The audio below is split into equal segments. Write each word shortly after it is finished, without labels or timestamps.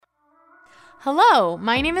Hello,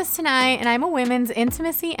 my name is Tanai, and I'm a women's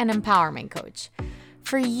intimacy and empowerment coach.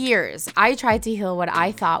 For years, I tried to heal what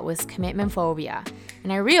I thought was commitment phobia,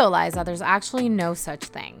 and I realized that there's actually no such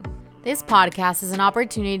thing. This podcast is an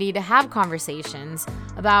opportunity to have conversations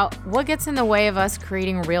about what gets in the way of us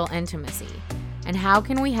creating real intimacy, and how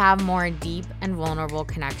can we have more deep and vulnerable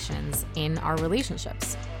connections in our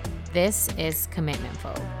relationships. This is Commitment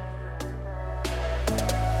Phobe.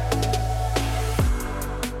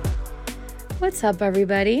 What's up,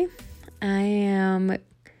 everybody? I am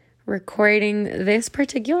recording this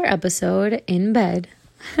particular episode in bed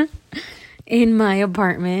in my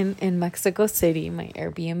apartment in Mexico City, my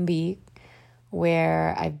Airbnb,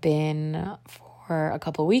 where I've been for a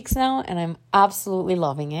couple weeks now, and I'm absolutely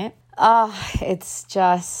loving it. It's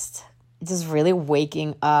just really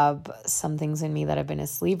waking up some things in me that have been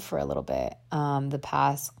asleep for a little bit. The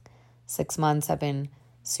past 6 months, I've been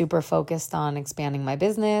super focused on expanding my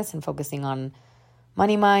business and focusing on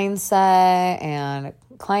money mindset and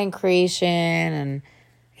client creation. And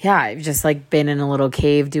yeah, I've just been in a little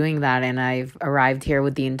cave doing that. And I've arrived here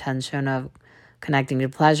with the intention of connecting to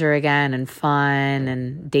pleasure again and fun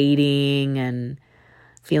and dating and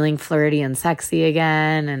feeling flirty and sexy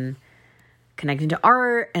again and connecting to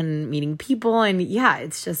art and meeting people. And yeah,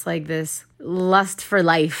 it's just this lust for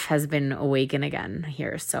life has been awakened again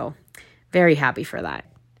here. So very happy for that.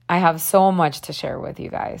 I have so much to share with you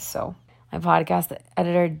guys. So my podcast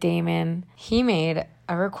editor, Damon, he made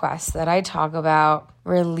a request that I talk about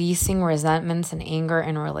releasing resentments and anger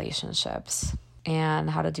in relationships and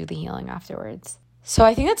how to do the healing afterwards. So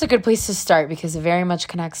I think that's a good place to start because it very much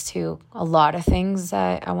connects to a lot of things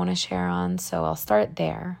that I want to share on. So I'll start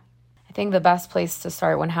there. I think the best place to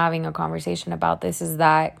start when having a conversation about this is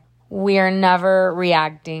that we are never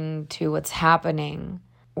reacting to what's happening.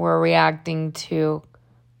 We're reacting to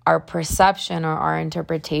our perception or our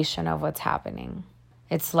interpretation of what's happening.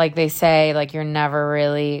 It's like they say, you never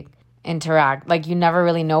really interact, you never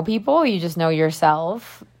really know people, you just know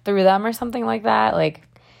yourself through them or something like that.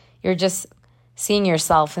 You're just seeing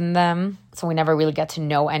yourself in them, so we never really get to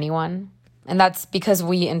know anyone. And that's because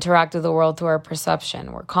we interact with the world through our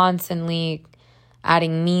perception. We're constantly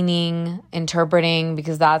adding meaning, interpreting,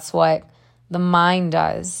 because that's what the mind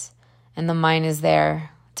does. And the mind is there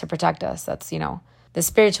to protect us. That's, the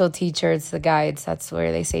spiritual teachers, the guides, that's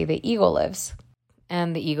where they say the ego lives.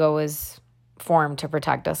 And the ego was formed to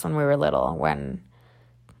protect us when we were little, when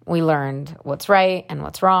we learned what's right and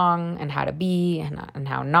what's wrong and how to be and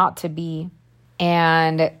how not to be.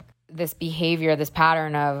 And this behavior, this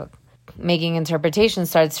pattern of making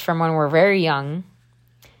interpretations starts from when we're very young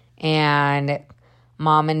and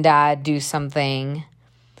mom and dad do something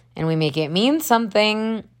and we make it mean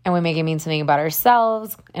something and we make it mean something about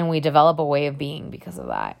ourselves and we develop a way of being because of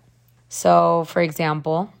that. So, for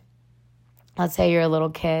example, let's say you're a little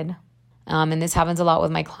kid, and this happens a lot with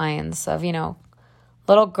my clients of,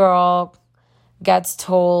 little girl gets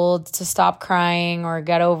told to stop crying or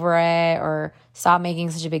get over it or stop making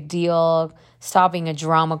such a big deal, stop being a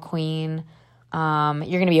drama queen,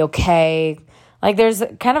 you're going to be okay. There's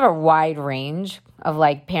kind of a wide range of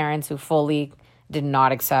parents who fully did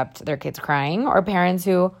not accept their kids crying or parents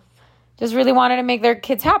who just really wanted to make their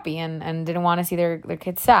kids happy and didn't want to see their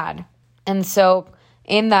kids sad. And so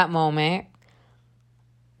in that moment,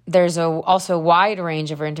 there's also a wide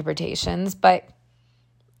range of interpretations, but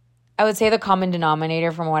I would say the common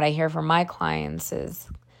denominator from what I hear from my clients is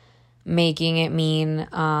making it mean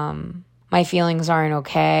my feelings aren't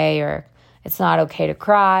okay, or it's not okay to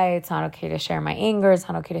cry, it's not okay to share my anger, it's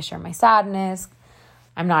not okay to share my sadness,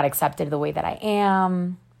 I'm not accepted the way that I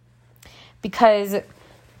am. Because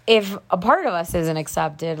if a part of us isn't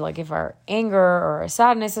accepted, if our anger or our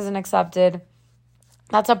sadness isn't accepted,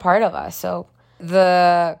 that's a part of us. So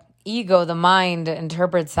the ego, the mind,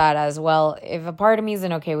 interprets that as, well, if a part of me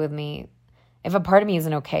isn't okay with me, if a part of me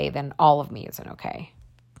isn't okay, then all of me isn't okay.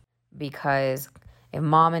 Because if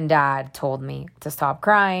mom and dad told me to stop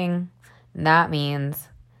crying, that means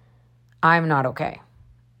I'm not okay.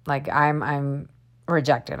 I'm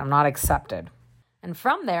rejected. I'm not accepted. And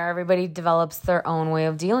from there, everybody develops their own way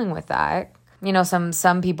of dealing with that.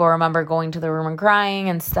 Some people remember going to the room and crying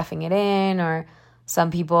and stuffing it in, or some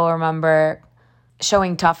people remember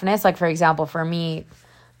showing toughness. For example, for me,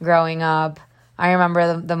 growing up, I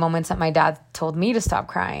remember the moments that my dad told me to stop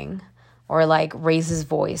crying or raise his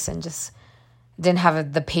voice and just didn't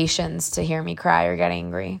have the patience to hear me cry or get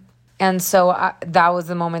angry. And so that was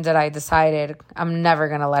the moment that I decided I'm never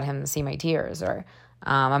going to let him see my tears, or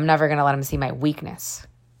I'm never going to let him see my weakness.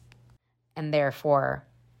 And therefore,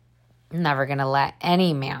 I'm never going to let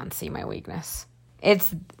any man see my weakness.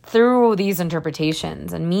 It's through these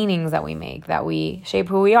interpretations and meanings that we make that we shape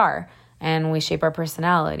who we are and we shape our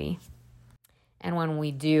personality. And when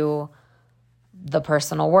we do the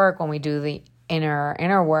personal work, when we do the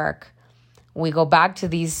inner work, we go back to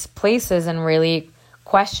these places and really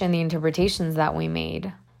question the interpretations that we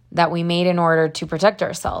made in order to protect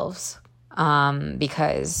ourselves,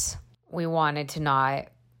 because we wanted to not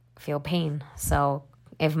feel pain. So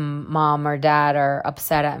if mom or dad are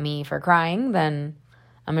upset at me for crying, then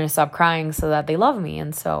I'm going to stop crying so that they love me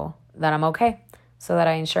and so that I'm okay, so that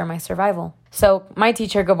I ensure my survival. So my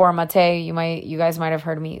teacher, Gabor Mate, you guys might have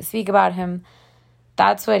heard me speak about him.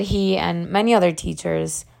 That's what he and many other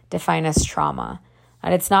teachers define as trauma.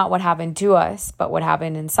 And it's not what happened to us, but what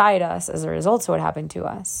happened inside us as a result of what happened to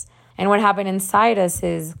us. And what happened inside us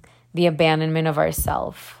is the abandonment of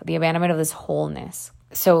ourself, the abandonment of this wholeness.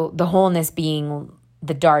 So the wholeness being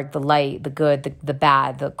the dark, the light, the good, the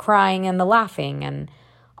bad, the crying and the laughing, and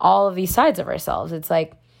all of these sides of ourselves. It's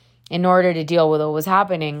like, in order to deal with what was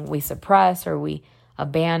happening, we suppress or we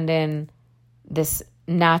abandon this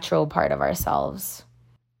natural part of ourselves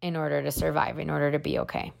in order to survive, in order to be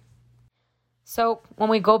okay. So when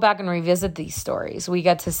we go back and revisit these stories, we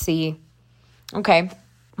get to see, okay,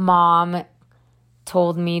 mom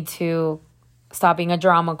told me to stop being a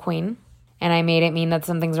drama queen, and I made it mean that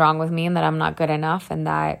something's wrong with me and that I'm not good enough and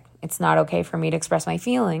that it's not okay for me to express my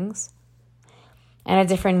feelings. And a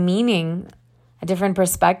different meaning, a different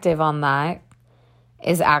perspective on that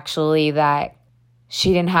is actually that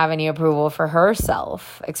she didn't have any approval for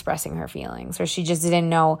herself expressing her feelings, or she just didn't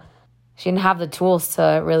know, she didn't have the tools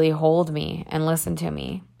to really hold me and listen to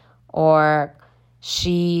me, or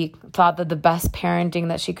she thought that the best parenting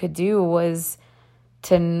that she could do was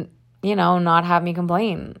to, not have me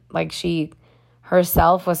complain. Like she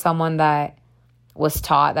herself was someone that was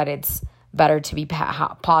taught that it's better to be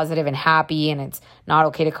positive and happy, and it's not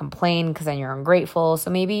okay to complain because then you're ungrateful. So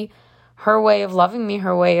maybe her way of loving me,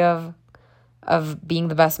 her way of being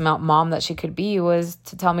the best mom that she could be was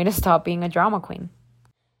to tell me to stop being a drama queen.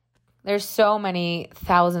 There's so many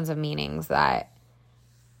thousands of meanings that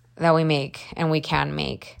we make and we can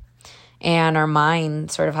make. And our mind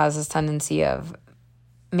sort of has this tendency of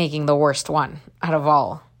making the worst one out of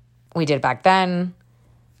all. We did back then.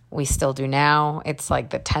 We still do now. It's like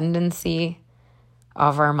the tendency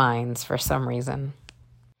of our minds for some reason.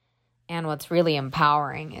 And what's really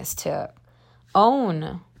empowering is to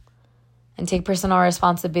own and take personal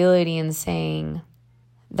responsibility in saying,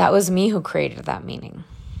 that was me who created that meaning.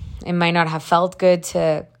 It might not have felt good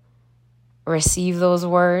to receive those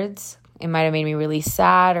words. It might have made me really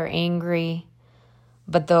sad or angry.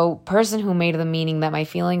 But the person who made the meaning that my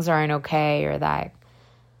feelings aren't okay or that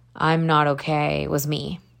I'm not okay was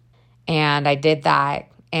me. And I did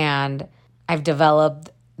that, and I've developed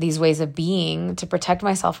these ways of being to protect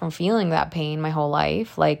myself from feeling that pain my whole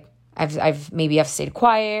life. Like I've stayed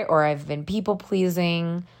quiet, or I've been people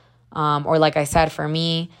pleasing, or like I said, for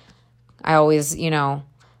me, I always,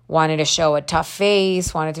 wanted to show a tough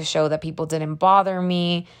face, wanted to show that people didn't bother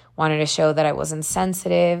me, wanted to show that I wasn't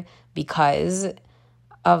sensitive because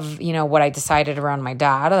of, what I decided around my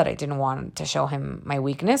dad, that I didn't want to show him my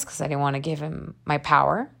weakness because I didn't want to give him my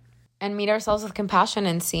power. And meet ourselves with compassion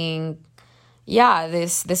and seeing,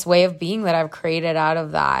 this way of being that I've created out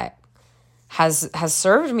of that has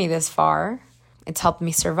served me this far. It's helped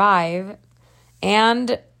me survive.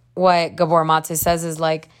 And what Gabor Mate says is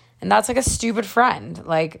like, and that's like a stupid friend.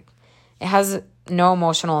 Like, it has no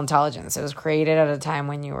emotional intelligence. It was created at a time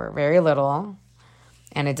when you were very little,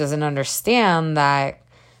 and it doesn't understand that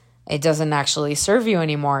it doesn't actually serve you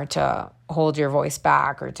anymore to hold your voice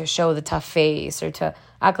back or to show the tough face or to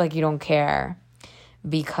act like you don't care,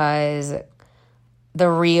 because the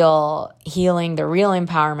real healing, the real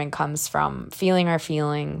empowerment comes from feeling our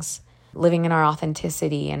feelings, living in our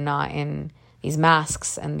authenticity and not in these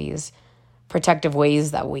masks and these protective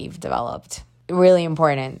ways that we've developed. Really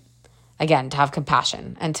important, again, to have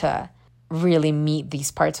compassion and to really meet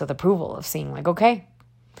these parts with approval of seeing like, okay,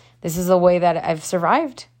 this is the way that I've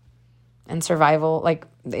survived. And survival, like,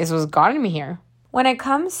 this was gotten me here. When it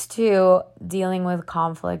comes to dealing with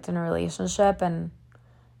conflict in a relationship and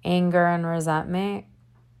anger and resentment,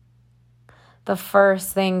 the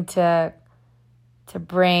first thing to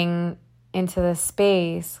bring into the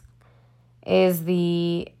space is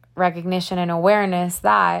the recognition and awareness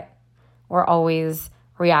that we're always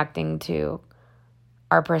reacting to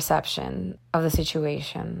our perception of the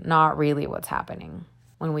situation, not really what's happening.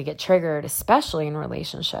 When we get triggered, especially in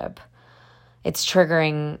relationship, it's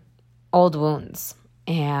triggering old wounds,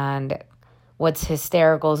 and what's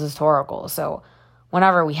hysterical is historical. So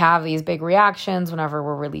whenever we have these big reactions, whenever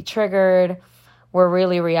we're really triggered, we're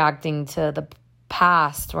really reacting to the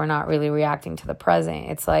past. We're not really reacting to the present.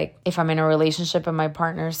 It's like if I'm in a relationship and my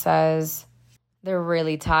partner says they're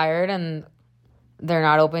really tired and they're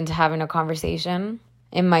not open to having a conversation,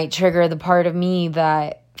 it might trigger the part of me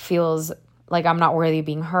that feels like I'm not worthy of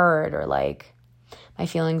being heard, or like my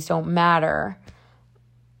feelings don't matter,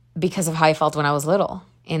 because of how I felt when I was little,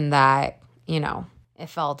 in that, it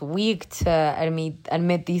felt weak to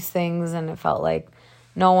admit these things, and it felt like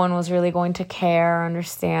no one was really going to care or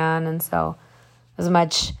understand. And so it was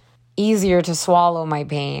much easier to swallow my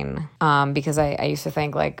pain, because I used to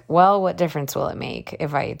think like, well, what difference will it make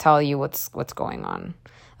if I tell you what's going on?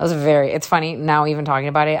 It's funny now, even talking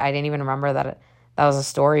about it, I didn't even remember that that was a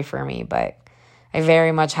story for me, but I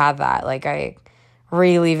very much had that. Like, I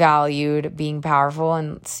really valued being powerful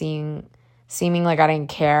and seeming like I didn't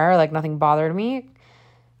care, like nothing bothered me,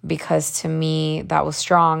 because to me that was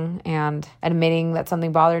strong. And admitting that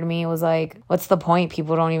something bothered me was like, what's the point?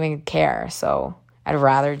 People don't even care. So I'd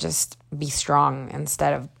rather just be strong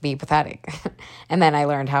instead of be pathetic. And then I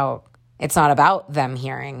learned how it's not about them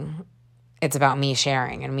hearing. It's about me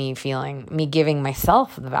sharing and me giving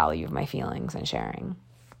myself the value of my feelings and sharing.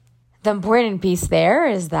 The important piece there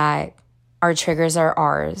is that our triggers are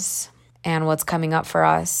ours, and what's coming up for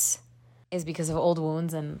us is because of old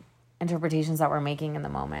wounds and interpretations that we're making in the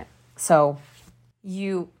moment. So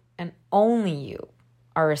you and only you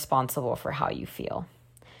are responsible for how you feel.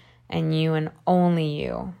 And you and only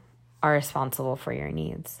you are responsible for your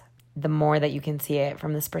needs. The more that you can see it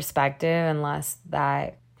from this perspective, and less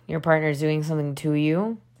that your partner is doing something to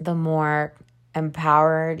you, the more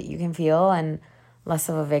empowered you can feel and less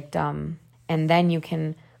of a victim. And then you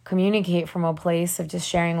can communicate from a place of just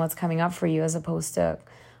sharing what's coming up for you, as opposed to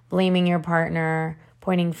blaming your partner,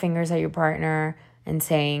 pointing fingers at your partner, and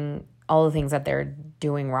saying all the things that they're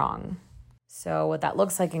doing wrong. So what that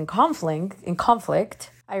looks like in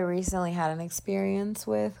conflict, I recently had an experience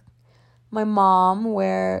with my mom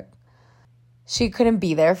where she couldn't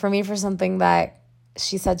be there for me for something that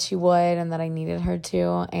she said she would and that I needed her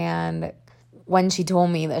to. And when she told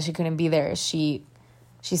me that she couldn't be there, she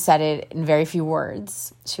said it in very few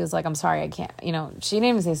words. She was like, I'm sorry, I can't. She didn't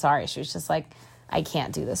even say sorry. She was just like, I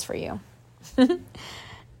can't do this for you.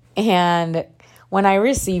 And when I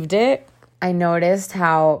received it, I noticed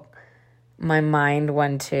how my mind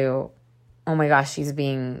went to, oh my gosh, she's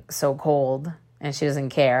being so cold and she doesn't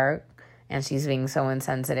care and she's being so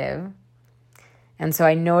insensitive. And so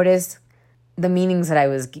I noticed the meanings that I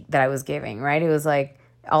was giving, right? It was like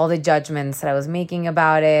all the judgments that I was making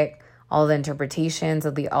about it, all the interpretations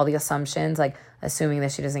of all the assumptions, like assuming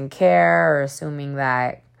that she doesn't care, or assuming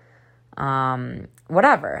that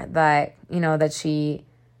whatever, that that she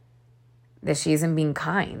isn't being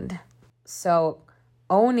kind. So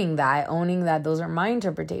owning that those are my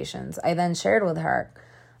interpretations, I then shared with her,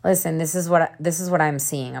 listen, this is what I'm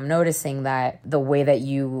seeing. I'm noticing that the way that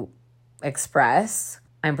you express,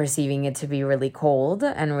 I'm perceiving it to be really cold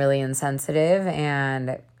and really insensitive,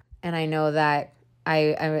 and I know that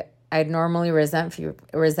I'd normally resent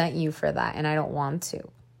you for that, and I don't want to.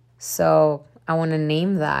 So I want to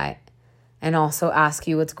name that, and also ask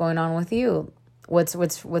you what's going on with you.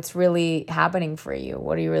 What's really happening for you?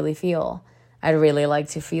 What do you really feel? I'd really like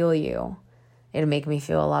to feel you. It'd make me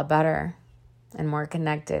feel a lot better and more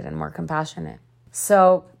connected and more compassionate.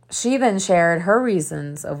 So she then shared her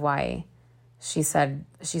reasons of why she said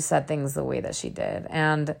things the way that she did.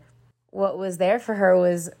 And what was there for her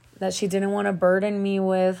was that she didn't want to burden me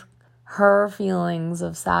with her feelings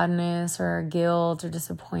of sadness or guilt or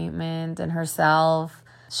disappointment in herself.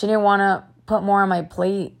 She didn't want to put more on my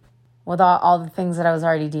plate with all the things that I was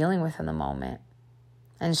already dealing with in the moment.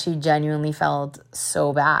 And she genuinely felt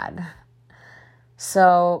so bad.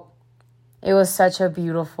 So it was such a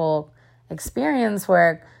beautiful experience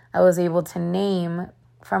where I was able to name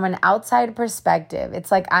from an outside perspective.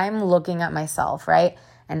 It's like I'm looking at myself, right?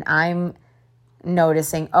 And I'm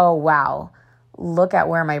noticing, oh, wow, look at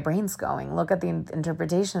where my brain's going. Look at the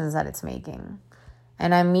interpretations that it's making.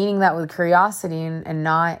 And I'm meeting that with curiosity and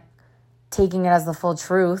not taking it as the full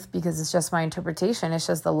truth, because it's just my interpretation. It's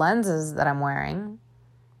just the lenses that I'm wearing.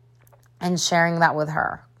 And sharing that with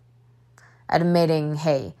her. Admitting,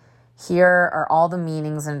 hey, here are all the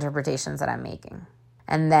meanings and interpretations that I'm making.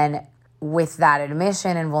 And then with that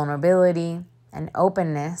admission and vulnerability and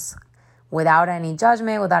openness, without any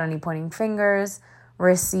judgment, without any pointing fingers,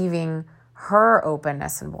 receiving her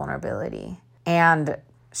openness and vulnerability and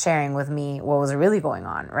sharing with me what was really going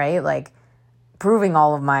on, right? Like proving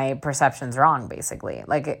all of my perceptions wrong, basically.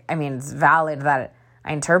 Like, I mean, it's valid that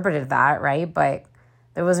I interpreted that, right? But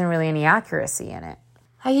there wasn't really any accuracy in it.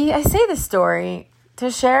 I say this story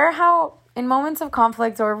to share how in moments of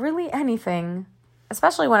conflict or really anything,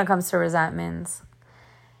 especially when it comes to resentments,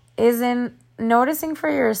 is in noticing for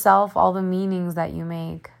yourself all the meanings that you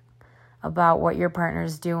make about what your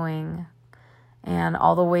partner's doing and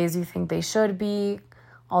all the ways you think they should be,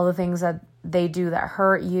 all the things that they do that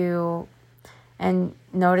hurt you, and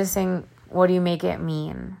noticing, what do you make it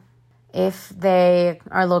mean? If they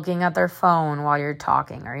are looking at their phone while you're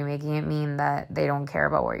talking, are you making it mean that they don't care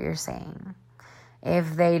about what you're saying?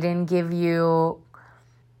 If they didn't give you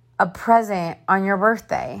a present on your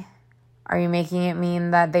birthday, are you making it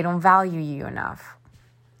mean that they don't value you enough?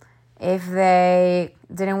 If they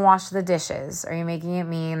didn't wash the dishes, are you making it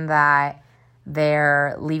mean that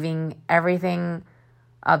they're leaving everything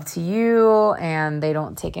up to you and they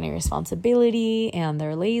don't take any responsibility and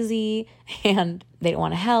they're lazy and they don't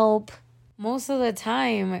want to help? Most of the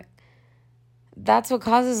time, that's what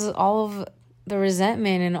causes all of the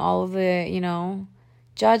resentment and all of the,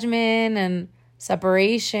 judgment and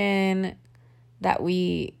separation that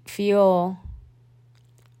we feel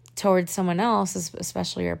towards someone else,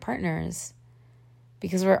 especially our partners,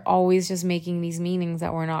 because we're always just making these meanings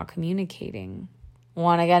that we're not communicating.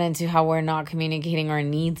 Want to get into how we're not communicating our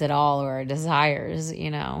needs at all or our desires,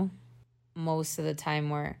 Most of the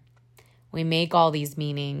time we make all these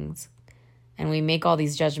meanings and we make all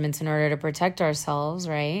these judgments in order to protect ourselves,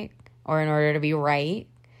 right? Or in order to be right.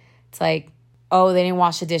 It's like, oh, they didn't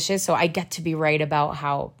wash the dishes, so I get to be right about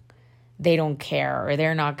how they don't care or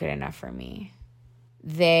they're not good enough for me.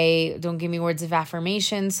 They don't give me words of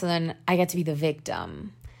affirmation, so then I get to be the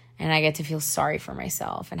victim and I get to feel sorry for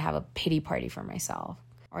myself and have a pity party for myself,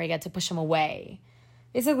 or I get to push them away.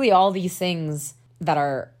 Basically, all these things that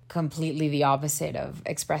are completely the opposite of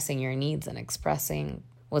expressing your needs and expressing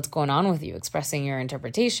what's going on with you, expressing your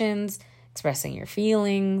interpretations, expressing your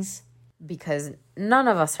feelings, because none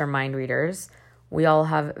of us are mind readers. We all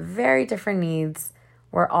have very different needs.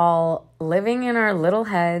 We're all living in our little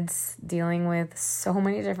heads, dealing with so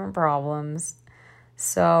many different problems.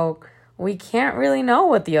 So we can't really know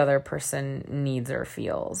what the other person needs or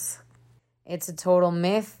feels. It's a total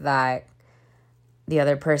myth that the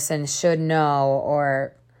other person should know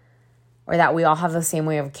or that we all have the same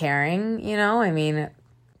way of caring,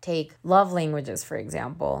 take love languages, for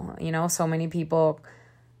example. So many people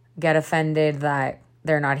get offended that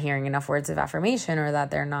they're not hearing enough words of affirmation or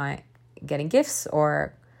that they're not getting gifts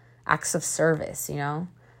or acts of service,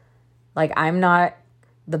 Like, I'm not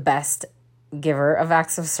the best giver of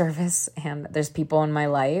acts of service, and there's people in my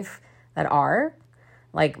life that are,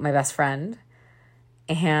 like my best friend,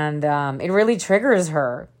 and it really triggers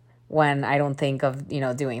her when I don't think of,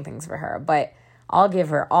 doing things for her. But I'll give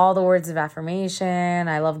her all the words of affirmation.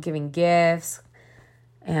 I love giving gifts,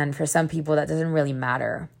 and for some people that doesn't really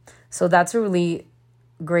matter. So that's a really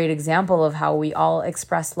great example of how we all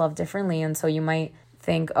express love differently. And so you might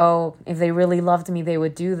think, oh, if they really loved me, they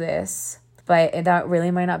would do this. But that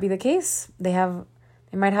really might not be the case. They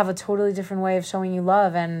might have a totally different way of showing you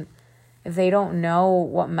love. And if they don't know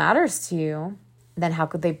what matters to you, then how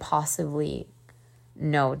could they possibly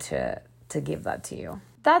know to give that to you?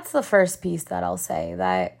 That's the first piece that I'll say,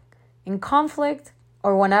 that in conflict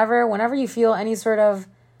or whenever you feel any sort of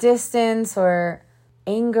distance or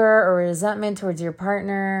anger or resentment towards your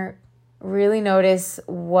partner, really notice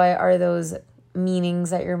what are those meanings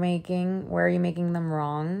that you're making, where are you making them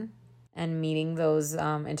wrong, and meeting those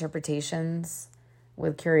interpretations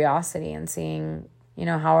with curiosity and seeing,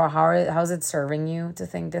 how's it serving you to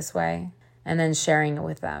think this way, and then sharing it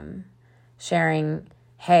with them. Sharing,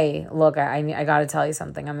 hey, look, I got to tell you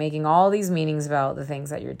something. I'm making all these meanings about the things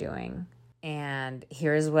that you're doing, and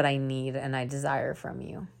here's what I need and I desire from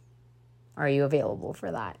you. Are you available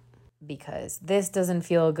for that? Because this doesn't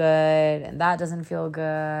feel good and that doesn't feel good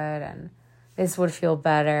and this would feel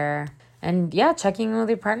better. And yeah, checking in with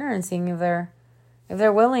your partner and seeing if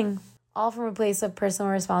they're willing. All from a place of personal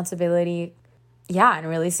responsibility. Yeah, and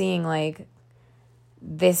really seeing like,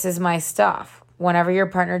 this is my stuff. Whenever your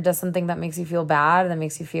partner does something that makes you feel bad, that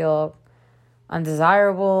makes you feel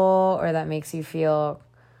undesirable, or that makes you feel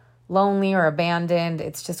lonely or abandoned,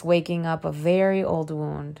 it's just waking up a very old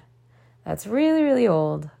wound. That's really, really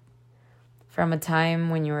old, from a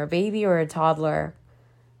time when you were a baby or a toddler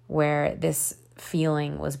where this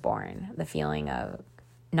feeling was born, the feeling of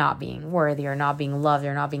not being worthy or not being loved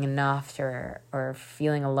or not being enough or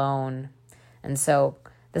feeling alone. And so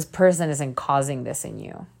this person isn't causing this in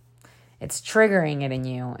you. It's triggering it in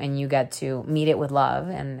you, and you get to meet it with love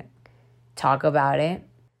and talk about it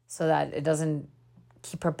so that it doesn't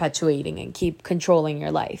keep perpetuating and keep controlling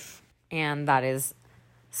your life. And that is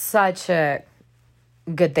such a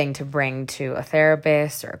good thing to bring to a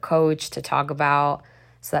therapist or a coach to talk about,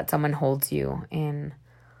 so that someone holds you in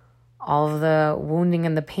all of the wounding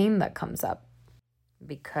and the pain that comes up,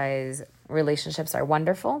 because relationships are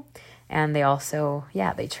wonderful, and they also,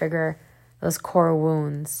 they trigger those core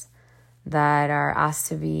wounds that are asked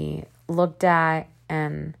to be looked at,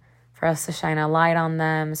 and for us to shine a light on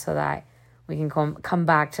them so that we can come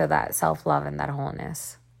back to that self-love and that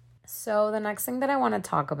wholeness. So the next thing that I want to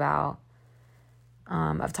talk about,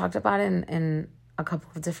 I've talked about in a couple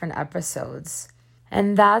of different episodes,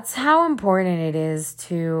 and that's how important it is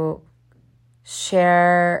to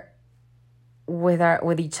share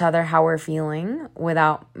with each other how we're feeling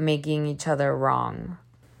without making each other wrong.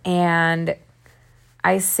 And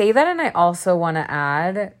I say that, and I also want to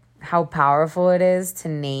add how powerful it is to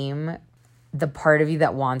name the part of you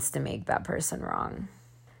that wants to make that person wrong.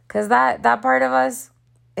 Because that part of us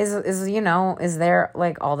is there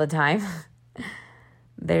like all the time.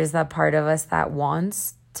 There's that part of us that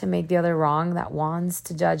wants to make the other wrong, that wants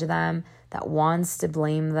to judge them, that wants to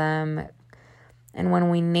blame them. And when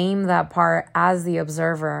we name that part as the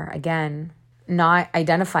observer, again, not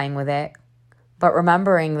identifying with it, but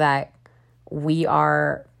remembering that we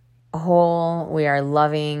are whole, we are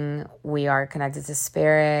loving, we are connected to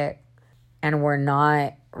spirit, and we're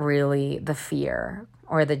not really the fear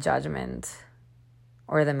or the judgment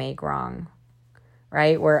or the make wrong,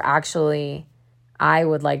 right? We're actually, I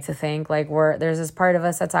would like to think, like there's this part of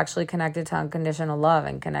us that's actually connected to unconditional love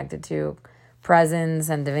and connected to presence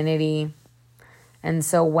and divinity. And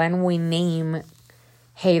so when we name,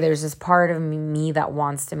 hey, there's this part of me that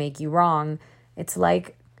wants to make you wrong, it's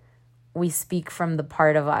like we speak from the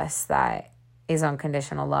part of us that is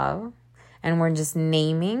unconditional love. And we're just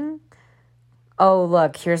naming, oh,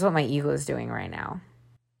 look, here's what my ego is doing right now.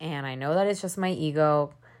 And I know that it's just my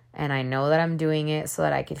ego. And I know that I'm doing it so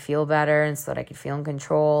that I could feel better and so that I could feel in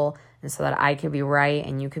control and so that I could be right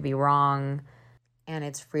and you could be wrong. And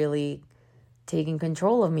it's really taking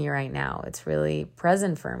control of me right now. It's really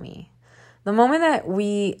present for me. The moment that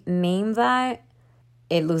we name that,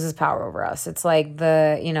 it loses power over us. It's like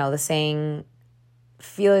the saying,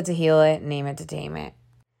 feel it to heal it, name it to tame it.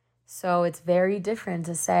 So it's very different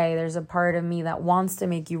to say there's a part of me that wants to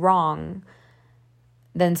make you wrong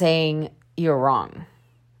than saying you're wrong.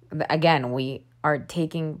 Again, we are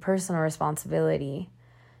taking personal responsibility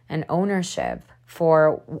and ownership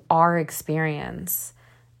for our experience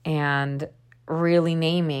and really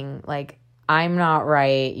naming, like, I'm not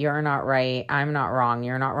right, you're not right, I'm not wrong,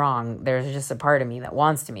 you're not wrong. There's just a part of me that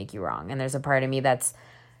wants to make you wrong. And there's a part of me that's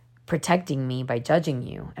protecting me by judging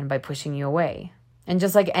you and by pushing you away. And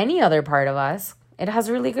just like any other part of us, it has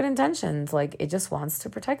really good intentions. Like, it just wants to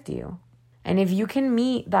protect you. And if you can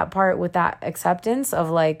meet that part with that acceptance of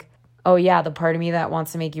like, oh yeah, the part of me that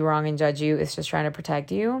wants to make you wrong and judge you is just trying to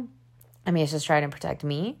protect you. It's just trying to protect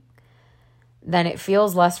me. Then it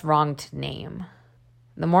feels less wrong to name.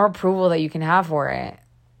 The more approval that you can have for it,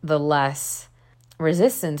 the less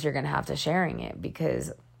resistance you're going to have to sharing it,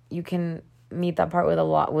 because you can meet that part with a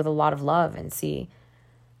lot of love and see,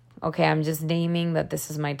 okay, I'm just naming that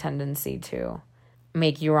this is my tendency to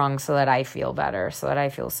make you wrong so that I feel better, so that I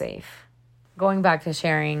feel safe. Going back to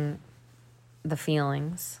sharing the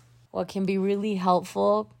feelings, what can be really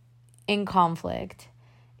helpful in conflict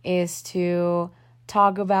is to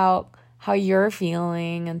talk about how you're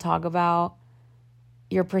feeling and talk about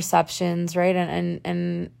your perceptions, right?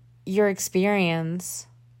 And your experience.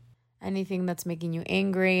 Anything that's making you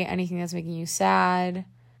angry, anything that's making you sad,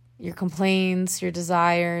 your complaints, your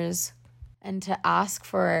desires, and to ask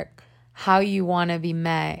for how you want to be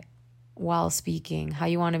met while speaking, how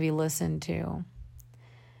you want to be listened to.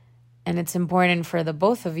 And it's important for the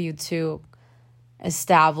both of you to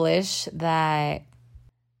establish that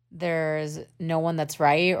there's no one that's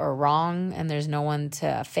right or wrong, and there's no one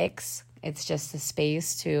to fix. It's just a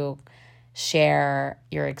space to share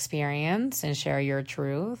your experience and share your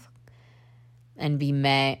truth and be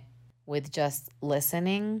met with just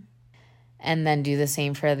listening, and then do the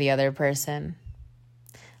same for the other person.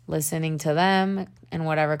 Listening to them and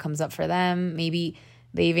whatever comes up for them. Maybe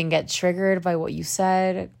they even get triggered by what you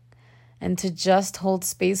said, and to just hold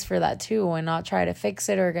space for that too, and not try to fix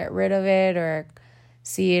it or get rid of it or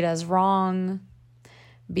see it as wrong.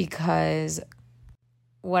 Because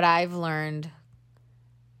what I've learned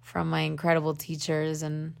from my incredible teachers,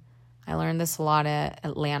 and I learned this a lot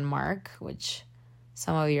at Landmark, which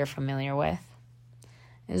some of you are familiar with,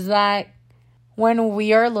 is that when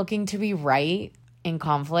we are looking to be right in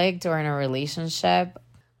conflict or in a relationship,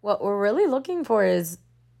 what we're really looking for is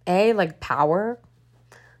like power,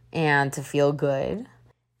 and to feel good,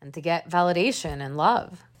 and to get validation and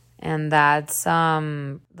love. And that's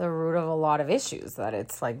the root of a lot of issues, that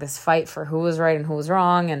it's like this fight for who was right and who was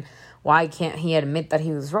wrong, and why can't he admit that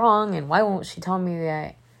he was wrong, and why won't she tell me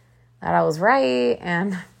that I was right?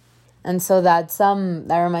 And so that's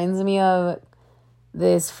that reminds me of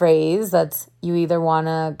this phrase that's, you either want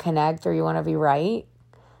to connect or you want to be right,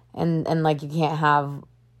 and like you can't have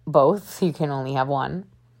both, you can only have one.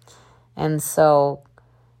 And so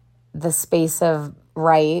the space of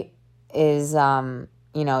right is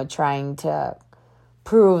trying to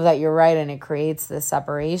prove that you're right, and it creates this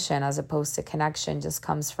separation, as opposed to connection just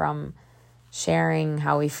comes from sharing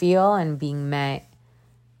how we feel and being met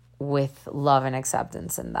with love and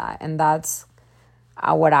acceptance in that. And that's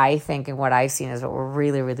what I think and what I've seen is what we're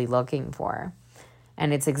really, really looking for.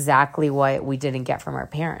 And it's exactly what we didn't get from our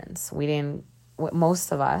parents.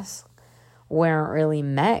 Most of us weren't really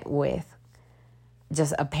met with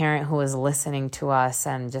just a parent who was listening to us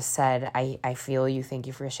and just said, I feel you, thank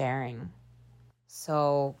you for sharing.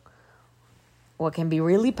 So what can be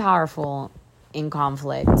really powerful in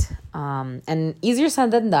conflict, and easier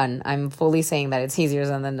said than done, I'm fully saying that it's easier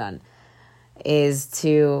said than done, is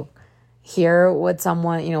to hear what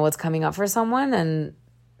someone, what's coming up for someone, and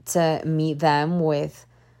to meet them with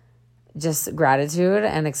just gratitude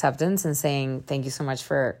and acceptance and saying, thank you so much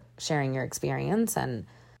for sharing your experience, and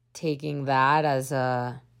taking that as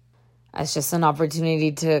just an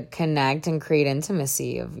opportunity to connect and create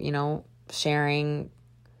intimacy of, sharing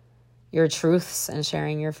your truths and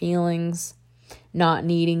sharing your feelings, not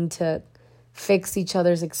needing to fix each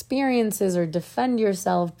other's experiences or defend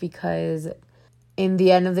yourself, because in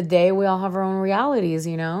the end of the day, we all have our own realities,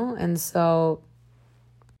 And so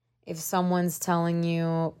if someone's telling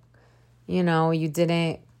you, you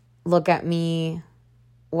didn't look at me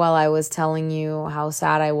while I was telling you how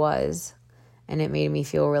sad I was, and it made me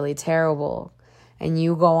feel really terrible, and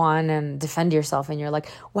you go on and defend yourself, and you're like,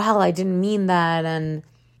 well, I didn't mean that, and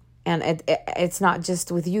it's not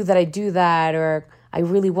just with you that I do that, or I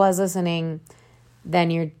really was listening,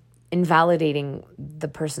 then you're invalidating the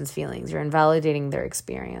person's feelings. You're invalidating their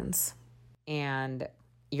experience. And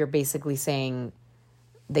you're basically saying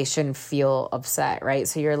they shouldn't feel upset, right?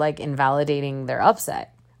 So you're like invalidating their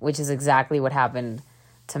upset, which is exactly what happened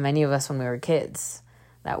to many of us when we were kids,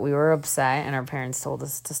 that we were upset and our parents told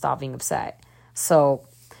us to stop being upset. So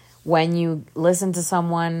when you listen to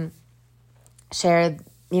someone share,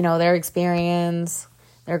 their experience,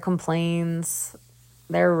 their complaints,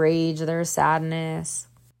 their rage, their sadness,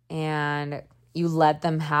 and you let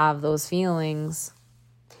them have those feelings,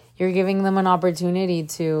 you're giving them an opportunity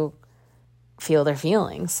to feel their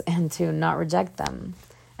feelings and to not reject them,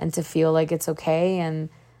 and to feel like it's okay and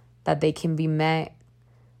that they can be met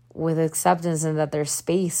with acceptance, and that there's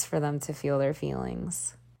space for them to feel their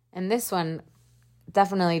feelings. And this one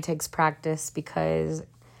definitely takes practice, because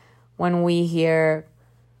when we hear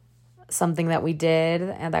something that we did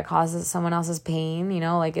and that causes someone else's pain,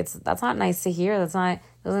 that's not nice to hear.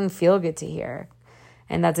 Doesn't feel good to hear.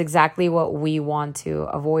 And that's exactly what we want to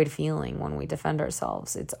avoid feeling when we defend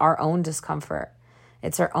ourselves. It's our own discomfort.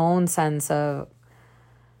 It's our own sense of,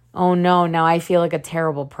 oh no, now I feel like a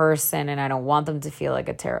terrible person, and I don't want them to feel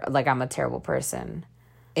like I'm a terrible person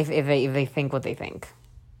if they think what they think.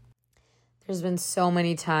 There's been so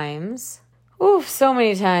many times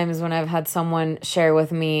when I've had someone share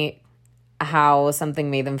with me how something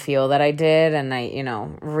made them feel that I did, and I,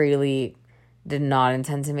 really did not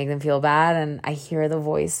intend to make them feel bad, and I hear the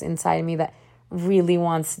voice inside me that really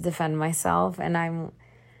wants to defend myself, and I'm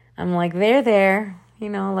like, there,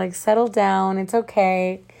 settle down, it's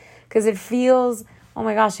okay. Because it feels, oh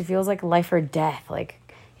my gosh, it feels like life or death. Like,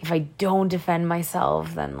 if I don't defend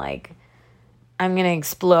myself, then, I'm going to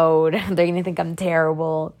explode. They're going to think I'm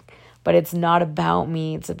terrible. But it's not about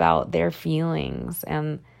me. It's about their feelings.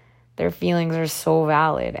 And their feelings are so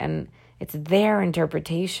valid. And it's their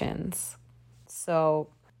interpretations. So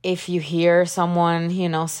if you hear someone,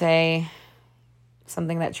 say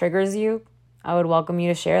something that triggers you, I would welcome you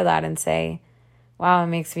to share that and say, wow, it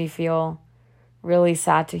makes me feel really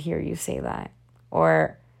sad to hear you say that,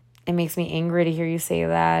 or it makes me angry to hear you say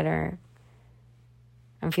that, or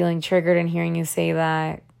I'm feeling triggered in hearing you say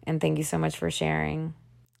that, and thank you so much for sharing.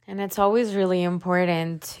 And it's always really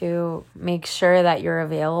important to make sure that you're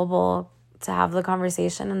available to have the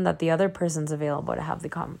conversation, and that the other person's available to have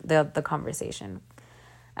the conversation.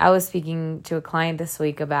 I was speaking to a client this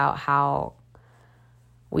week about how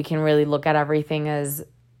we can really look at everything as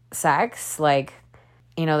sex,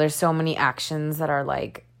 there's so many actions that are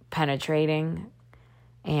penetrating,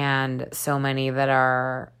 and so many that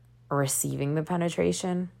are receiving the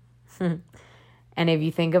penetration. And if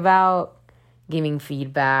you think about giving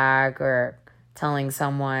feedback or telling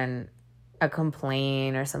someone a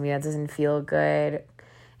complaint or something that doesn't feel good,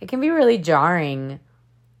 it can be really jarring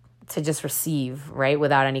to just receive, right?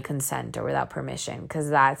 Without any consent or without permission, because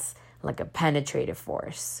that's like a penetrative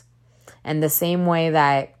force. And the same way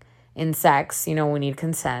that in sex, we need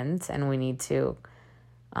consent and we need to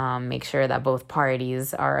make sure that both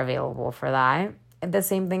parties are available for that. And the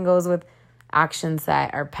same thing goes with actions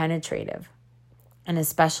that are penetrative. And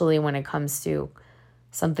especially when it comes to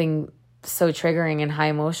something so triggering and high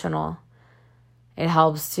emotional, it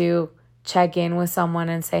helps to check in with someone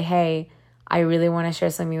and say, hey, I really want to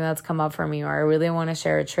share something that's come up for me, or I really want to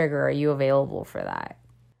share a trigger. Are you available for that?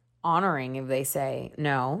 Honoring if they say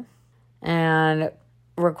no, and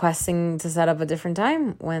requesting to set up a different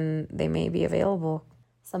time when they may be available.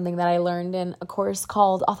 Something that I learned in a course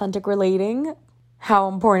called Authentic Relating, how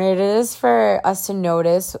important it is for us to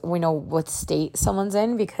notice, what state someone's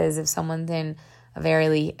in, because if someone's in a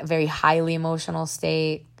very, very highly emotional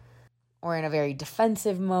state or in a very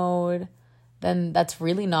defensive mode, then that's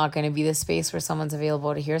really not going to be the space where someone's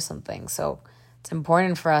available to hear something. So it's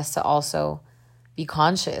important for us to also be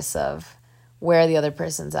conscious of where the other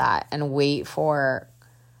person's at and wait for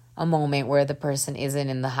a moment where the person isn't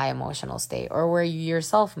in the high emotional state, or where you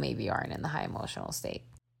yourself maybe aren't in the high emotional state,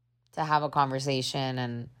 to have a conversation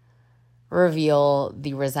and reveal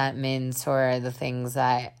the resentments or the things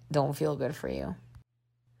that don't feel good for you.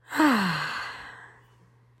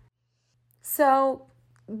 So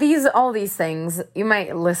all these things, you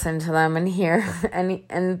might listen to them and hear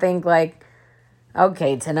and think like,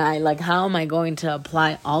 okay, tonight, like, how am I going to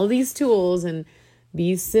apply all these tools and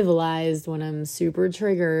be civilized when I'm super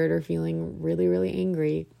triggered or feeling really, really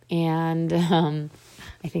angry? And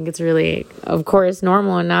I think it's really, of course,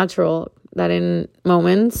 normal and natural that in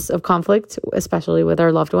moments of conflict, especially with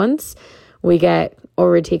our loved ones, we get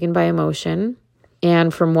overtaken by emotion.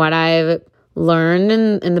 And from what I've learned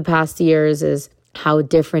in the past years is how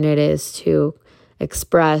different it is to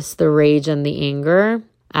express the rage and the anger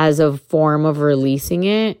as a form of releasing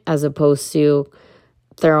it, as opposed to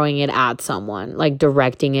throwing it at someone, like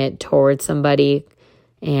directing it towards somebody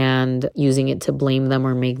and using it to blame them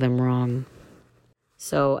or make them wrong.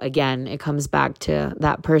 So again, it comes back to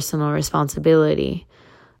that personal responsibility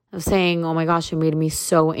of saying, oh my gosh, it made me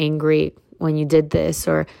so angry when you did this,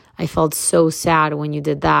 or I felt so sad when you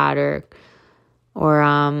did that, or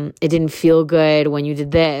it didn't feel good when you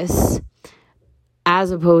did this,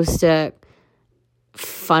 as opposed to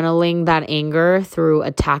funneling that anger through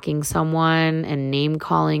attacking someone and name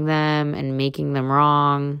calling them and making them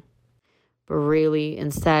wrong, but really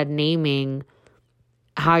instead naming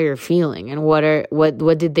how you're feeling and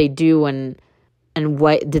what did they do and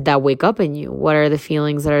what did that wake up in you? What are the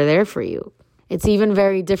feelings that are there for you? It's even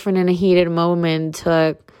very different in a heated moment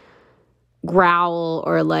to growl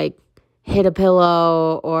or like hit a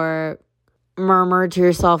pillow or murmur to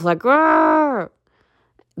yourself like, "Arr!"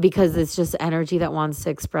 because it's just energy that wants to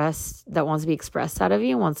be expressed out of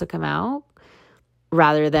you, wants to come out,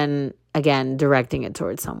 rather than, again, directing it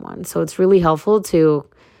towards someone. So it's really helpful to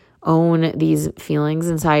own these feelings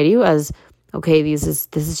inside you as, okay, this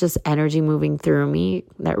is just energy moving through me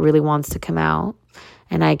that really wants to come out,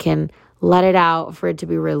 and I can let it out for it to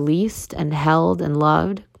be released and held and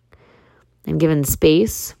loved and given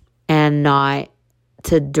space, and not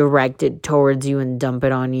to direct it towards you and dump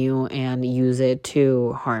it on you and use it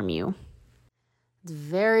to harm you. It's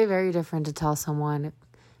very, very different to tell someone,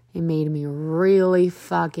 it made me really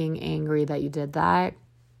fucking angry that you did that,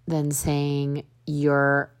 than saying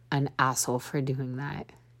you're an asshole for doing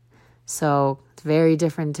that. So it's very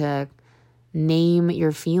different to name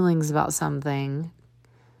your feelings about something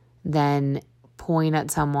than point at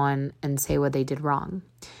someone and say what they did wrong.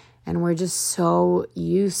 And we're just so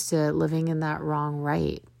used to living in that wrong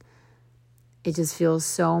right. It just feels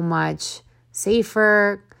so much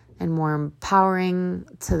safer and more empowering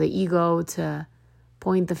to the ego to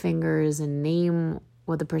point the fingers and name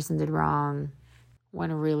what the person did wrong,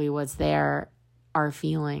 when really what's there are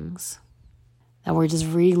feelings that we're just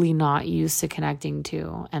really not used to connecting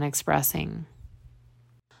to and expressing.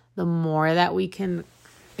 The more that we can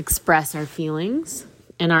express our feelings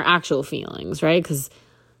and our actual feelings, right? Because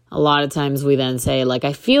a lot of times we then say, like,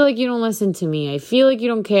 I feel like you don't listen to me. I feel like you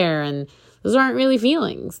don't care. And those aren't really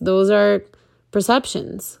feelings. Those are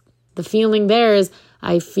perceptions. The feeling there is,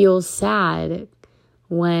 I feel sad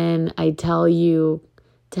when I tell you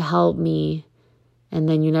to help me and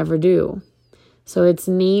then you never do. So it's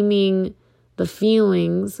naming the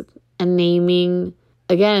feelings and naming,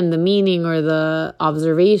 again, the meaning or the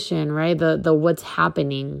observation, right? The what's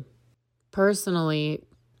happening. Personally,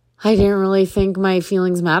 I didn't really think my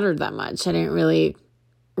feelings mattered that much. I didn't really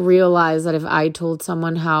realized that if I told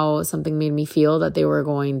someone how something made me feel, that they were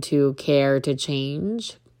going to care to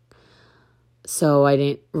change. So I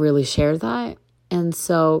didn't really share that. And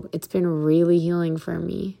so it's been really healing for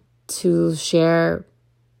me to share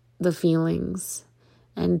the feelings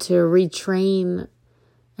and to retrain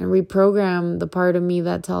and reprogram the part of me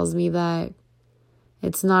that tells me that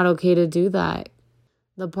it's not okay to do that.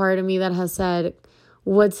 The part of me that has said,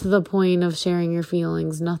 what's the point of sharing your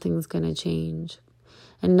feelings? Nothing's going to change.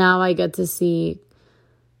 And now I get to see,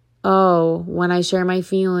 oh, when I share my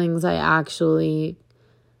feelings, I actually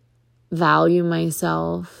value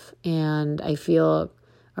myself and I feel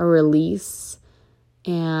a release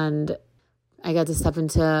and I get to step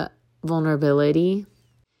into vulnerability.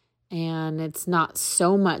 And it's not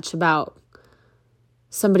so much about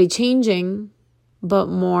somebody changing, but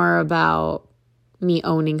more about me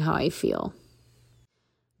owning how I feel.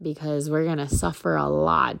 Because we're going to suffer a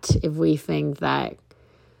lot if we think that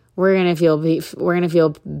we're going to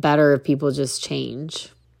feel better if people just change.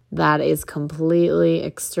 That is completely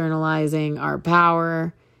externalizing our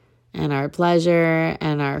power and our pleasure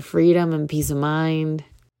and our freedom and peace of mind.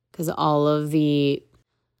 Because all of the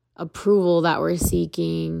approval that we're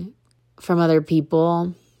seeking from other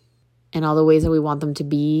people and all the ways that we want them to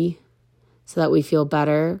be so that we feel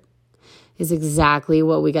better is exactly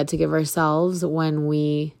what we get to give ourselves when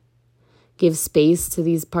we give space to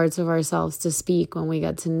these parts of ourselves to speak, when we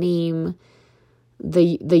get to name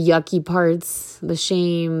the yucky parts, the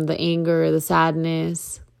shame, the anger, the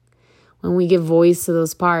sadness. When we give voice to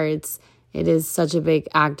those parts, it is such a big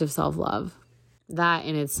act of self-love. That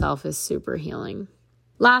in itself is super healing.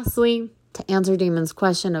 Lastly, to answer Damon's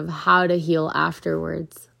question of how to heal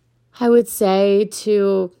afterwards, I would say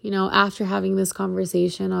to, after having this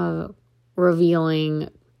conversation of revealing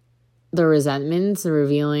the resentments and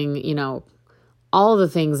revealing, all the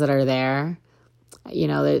things that are there,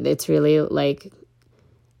 it's really like,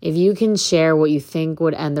 if you can share what you think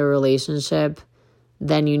would end the relationship,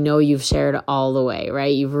 then you've shared all the way,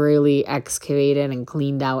 right? You've really excavated and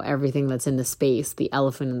cleaned out everything that's in the space, the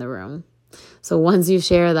elephant in the room. So once you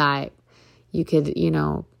share that, you could,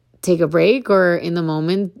 take a break or in the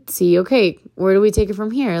moment see, okay, where do we take it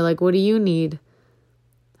from here? Like, what do you need?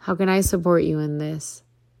 How can I support you in this?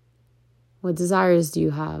 What desires do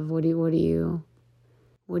you have? What do you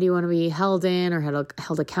want to be held in or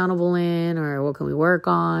held accountable in, or what can we work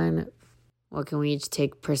on? What can we each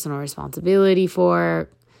take personal responsibility for?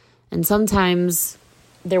 And sometimes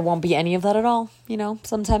there won't be any of that at all.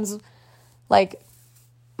 Sometimes like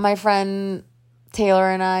my friend Taylor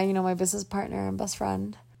and I, my business partner and best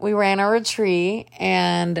friend, we ran a retreat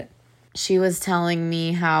and she was telling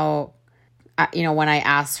me how, when I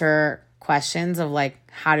asked her questions of like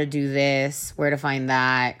how to do this, where to find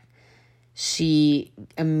that, she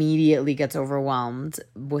immediately gets overwhelmed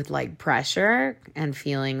with like pressure and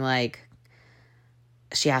feeling like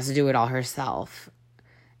she has to do it all herself.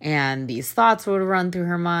 And these thoughts would run through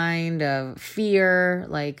her mind of fear,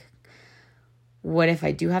 like, what if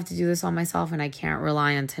I do have to do this all myself and I can't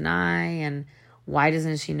rely on Tanai? And why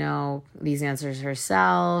doesn't she know these answers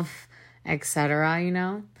herself,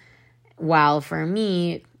 etc., While for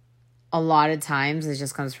me, a lot of times it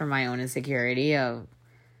just comes from my own insecurity of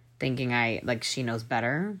thinking she knows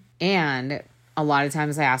better. And a lot of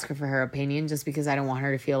times I ask her for her opinion just because I don't want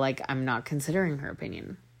her to feel like I'm not considering her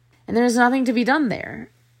opinion. And there's nothing to be done there.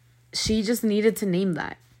 She just needed to name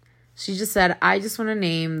that. She just said, I just want to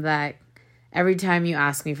name that every time you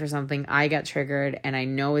ask me for something, I get triggered and I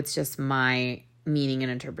know it's just my meaning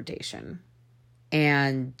and interpretation.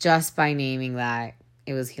 And just by naming that,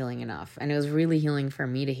 it was healing enough. And it was really healing for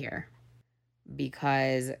me to hear,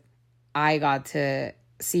 because I got to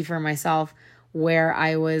see for myself where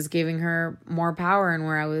I was giving her more power and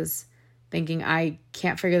where I was thinking, I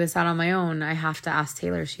can't figure this out on my own. I have to ask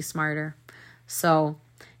Taylor. She's smarter. So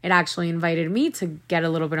it actually invited me to get a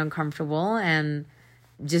little bit uncomfortable and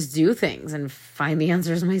just do things and find the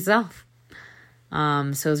answers myself.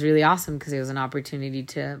 So it was really awesome because it was an opportunity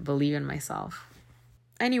to believe in myself.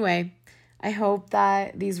 Anyway, I hope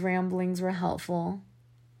that these ramblings were helpful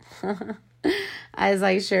as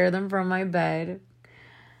I share them from my bed.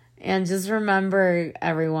 And just remember,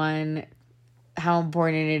 everyone, how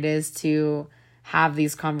important it is to have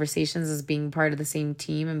these conversations as being part of the same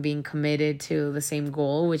team and being committed to the same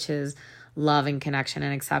goal, which is love and connection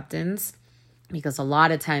and acceptance. Because a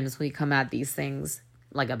lot of times we come at these things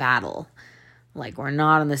like a battle, like we're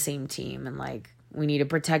not on the same team and like we need to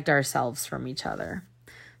protect ourselves from each other.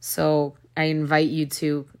 So I invite you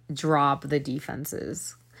to drop the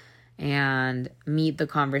defenses and meet the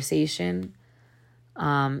conversation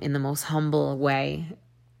in the most humble way,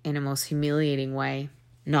 in a most humiliating way,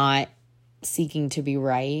 not seeking to be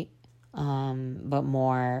right, but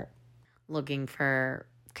more looking for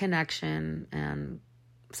connection and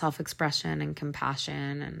self-expression and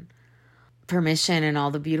compassion and permission and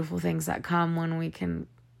all the beautiful things that come when we can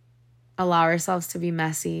allow ourselves to be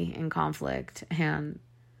messy in conflict and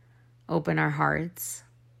open our hearts,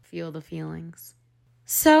 feel the feelings.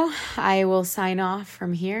 So I will sign off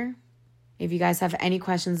from here. If you guys have any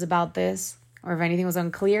questions about this or if anything was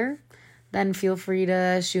unclear, then feel free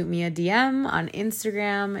to shoot me a DM on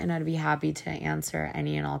Instagram and I'd be happy to answer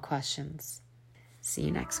any and all questions. See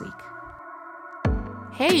you next week.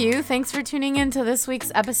 Hey you, thanks for tuning in to this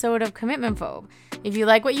week's episode of Commitment Phobe. If you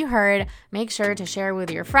like what you heard, make sure to share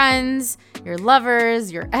with your friends, your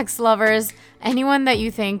lovers, your ex-lovers, anyone that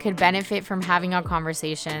you think could benefit from having a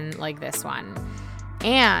conversation like this one.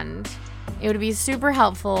 And it would be super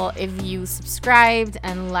helpful if you subscribed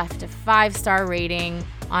and left a 5-star rating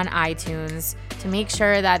on iTunes to make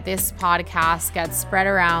sure that this podcast gets spread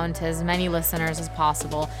around to as many listeners as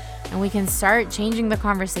possible and we can start changing the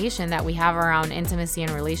conversation that we have around intimacy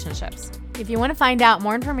and relationships. If you want to find out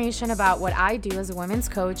more information about what I do as a women's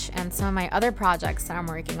coach and some of my other projects that I'm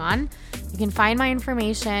working on, you can find my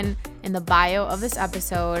information in the bio of this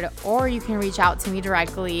episode, or you can reach out to me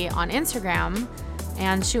directly on Instagram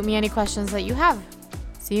and shoot me any questions that you have.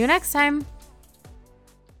 See you next time.